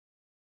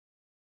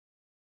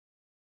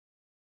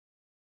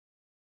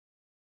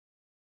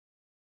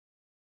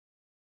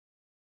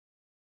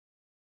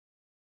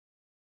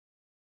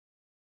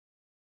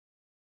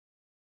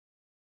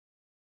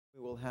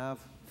We will have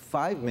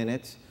 5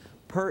 minutes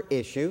per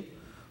issue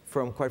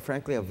from, quite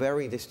frankly, a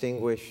very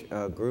distinguished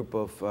group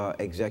of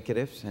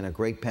executives and a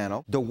great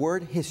panel. The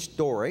word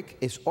historic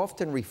is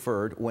often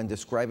referred when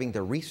describing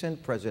the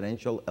recent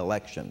presidential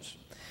elections.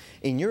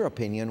 In your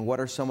opinion, what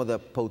are some of the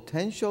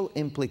potential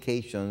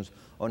implications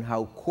on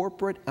how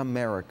corporate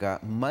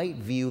America might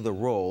view the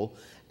role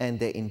and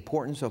the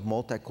importance of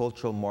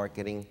multicultural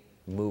marketing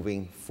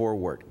moving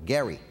forward?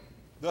 Gary.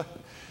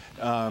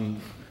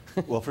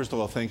 Well, first of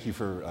all, thank you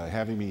for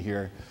having me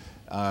here.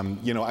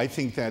 You know, I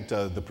think that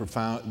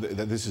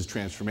that this is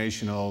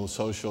transformational,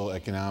 social,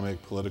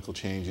 economic, political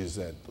changes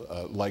that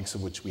likes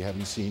of which we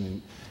haven't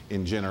seen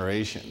in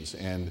generations.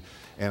 And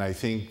I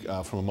think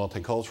from a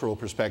multicultural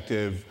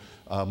perspective,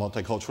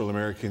 multicultural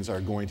Americans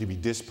are going to be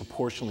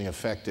disproportionately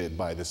affected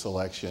by this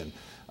election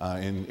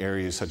in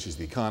areas such as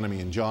the economy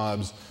and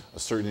jobs,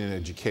 certain in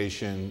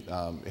education,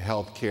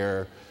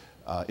 healthcare,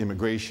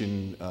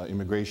 immigration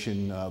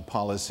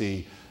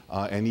policy,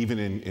 and even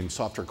in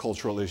softer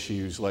cultural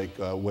issues like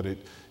what it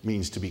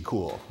means to be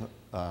cool,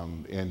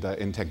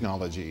 and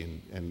technology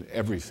and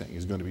everything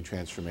is going to be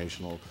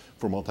transformational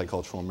for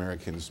multicultural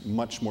Americans,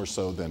 much more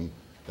so than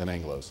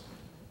Anglos.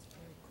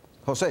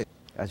 Jose.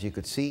 As you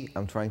could see,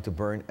 I'm trying to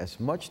burn as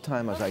much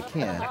time as I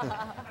can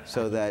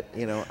so that,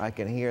 you know, I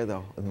can hear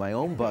my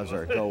own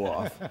buzzer go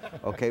off,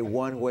 okay,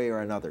 one way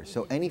or another.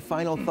 So any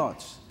final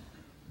thoughts?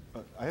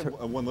 I have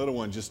one little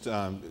one, just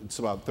it's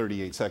about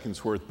 38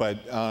 seconds worth, but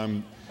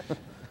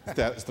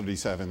that's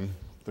 37,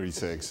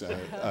 36.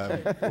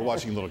 We're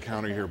watching a little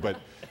counter here, but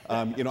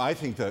you know, I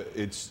think that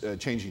it's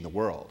changing the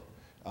world.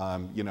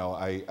 You know,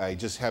 I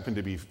just happened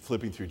to be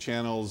flipping through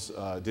channels,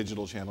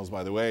 digital channels,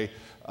 by the way,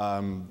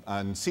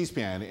 on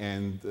C-SPAN,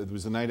 and it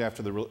was the night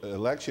after the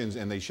elections,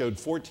 and they showed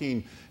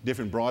 14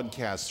 different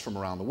broadcasts from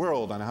around the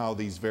world on how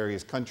these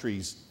various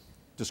countries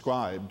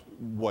described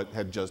what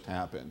had just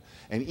happened.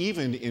 And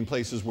even in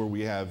places where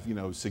we have, you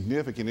know,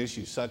 significant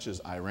issues such as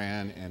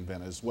Iran and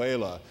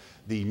Venezuela,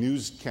 the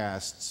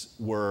newscasts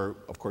were,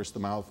 of course, the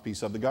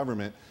mouthpiece of the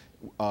government,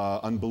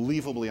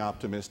 unbelievably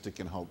optimistic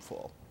and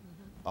hopeful.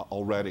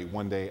 Already,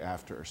 one day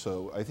after.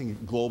 So I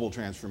think global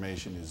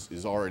transformation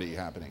is already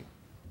happening.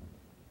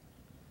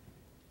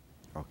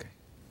 Okay.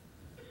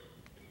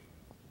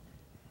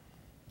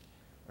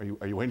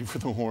 Are you waiting for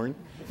the horn?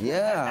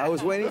 Yeah, I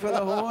was waiting for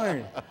the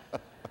horn.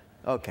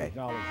 Okay.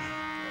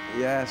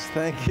 Yes,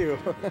 thank you.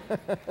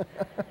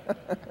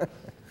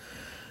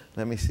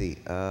 Let me see.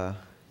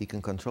 You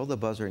can control the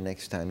buzzer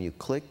next time you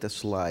click the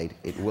slide.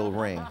 It will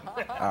ring.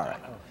 All right.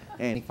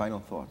 Any final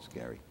thoughts,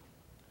 Gary?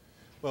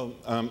 Well,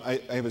 I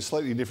have a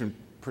slightly different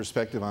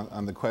perspective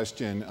on the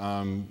question.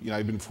 You know,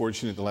 I've been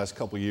fortunate the last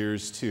couple of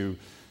years to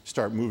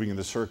start moving in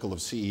the circle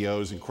of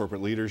CEOs and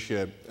corporate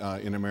leadership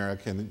in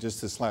America. And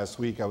just this last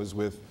week, I was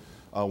with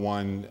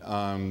one,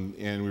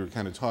 and we were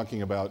kind of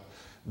talking about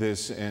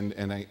this.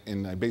 And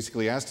I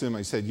basically asked him.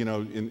 I said, you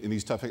know, in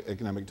these tough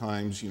economic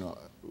times, you know,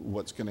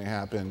 what's going to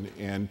happen?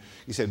 And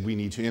he said, we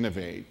need to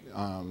innovate,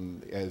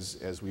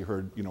 as we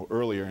heard, you know,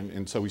 earlier.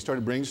 And so we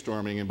started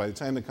brainstorming. And by the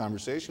time the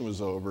conversation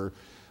was over,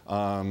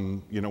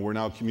 you know, we're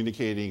now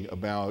communicating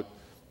about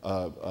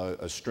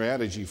a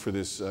strategy for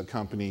this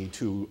company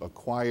to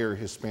acquire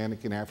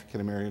Hispanic and African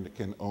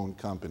American owned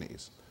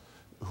companies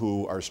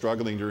who are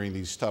struggling during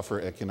these tougher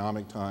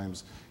economic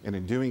times, and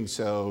in doing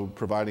so,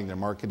 providing their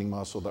marketing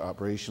muscle, their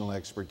operational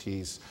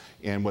expertise,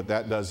 and what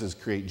that does is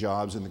create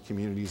jobs in the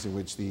communities in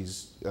which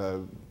these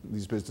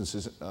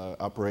businesses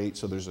operate,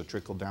 so there's a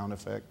trickle-down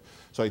effect.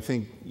 So I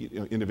think, you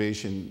know,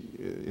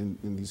 innovation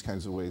in these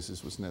kinds of ways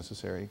is what's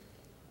necessary.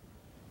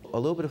 A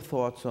little bit of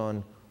thoughts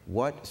on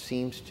what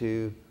seems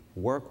to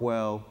work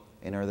well,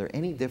 and are there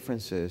any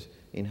differences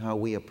in how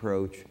we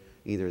approach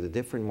either the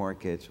different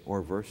markets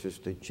or versus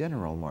the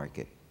general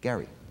market?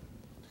 Gary.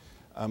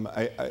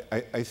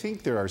 I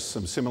think there are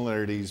some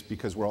similarities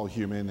because we're all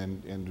human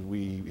and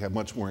we have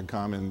much more in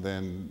common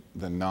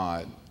than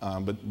not.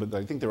 But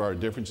I think there are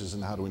differences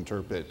in how to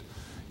interpret,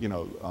 you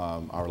know,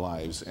 our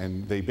lives,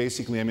 and they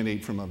basically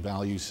emanate from a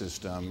value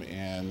system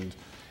and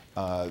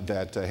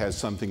that has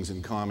some things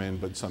in common,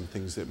 but some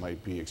things that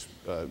might be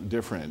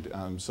different.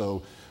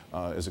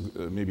 As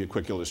maybe a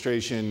quick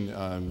illustration,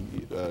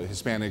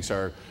 Hispanics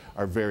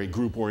are very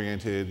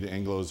group-oriented.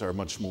 Anglos are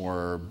much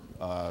more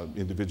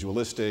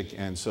individualistic,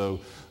 and so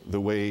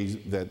the way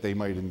that they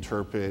might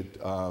interpret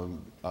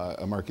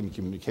a marketing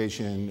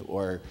communication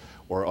or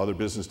other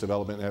business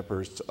development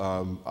efforts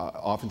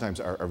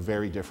oftentimes are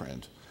very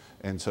different.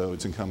 And so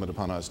it's incumbent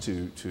upon us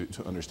to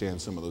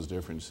understand some of those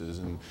differences.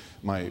 And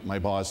my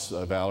boss,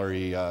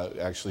 Valerie,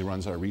 actually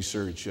runs our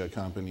research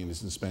company and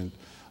has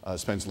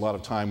spends a lot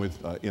of time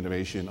with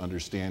innovation,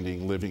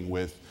 understanding, living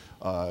with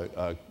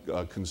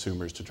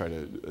consumers to try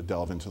to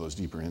delve into those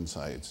deeper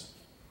insights.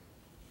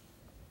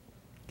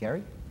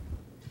 Gary?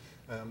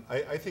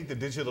 I think the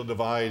digital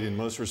divide in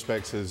most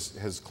respects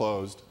has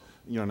closed.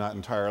 You know, not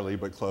entirely,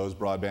 but closed.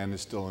 Broadband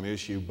is still an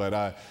issue,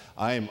 but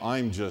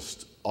I'm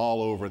just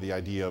all over the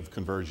idea of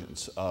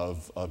convergence,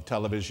 of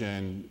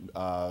television,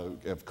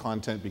 of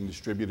content being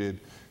distributed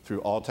through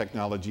all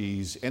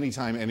technologies,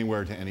 anytime,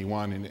 anywhere, to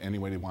anyone, in any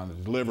way they want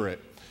to deliver it.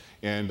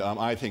 And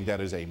I think that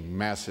is a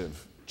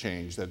massive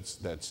change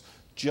that's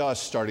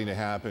just starting to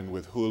happen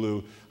with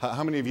Hulu.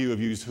 How many of you have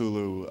used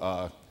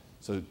Hulu?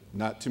 So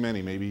not too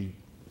many, maybe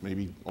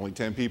only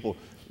 10 people.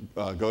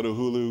 Go to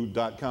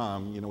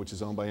hulu.com, which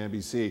is owned by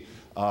NBC.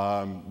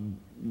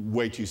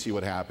 Wait till you see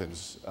what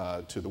happens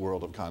to the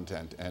world of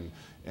content, and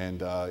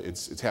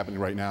it's happening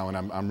right now, and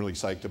I'm really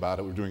psyched about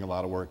it. We're doing a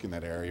lot of work in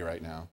that area right now.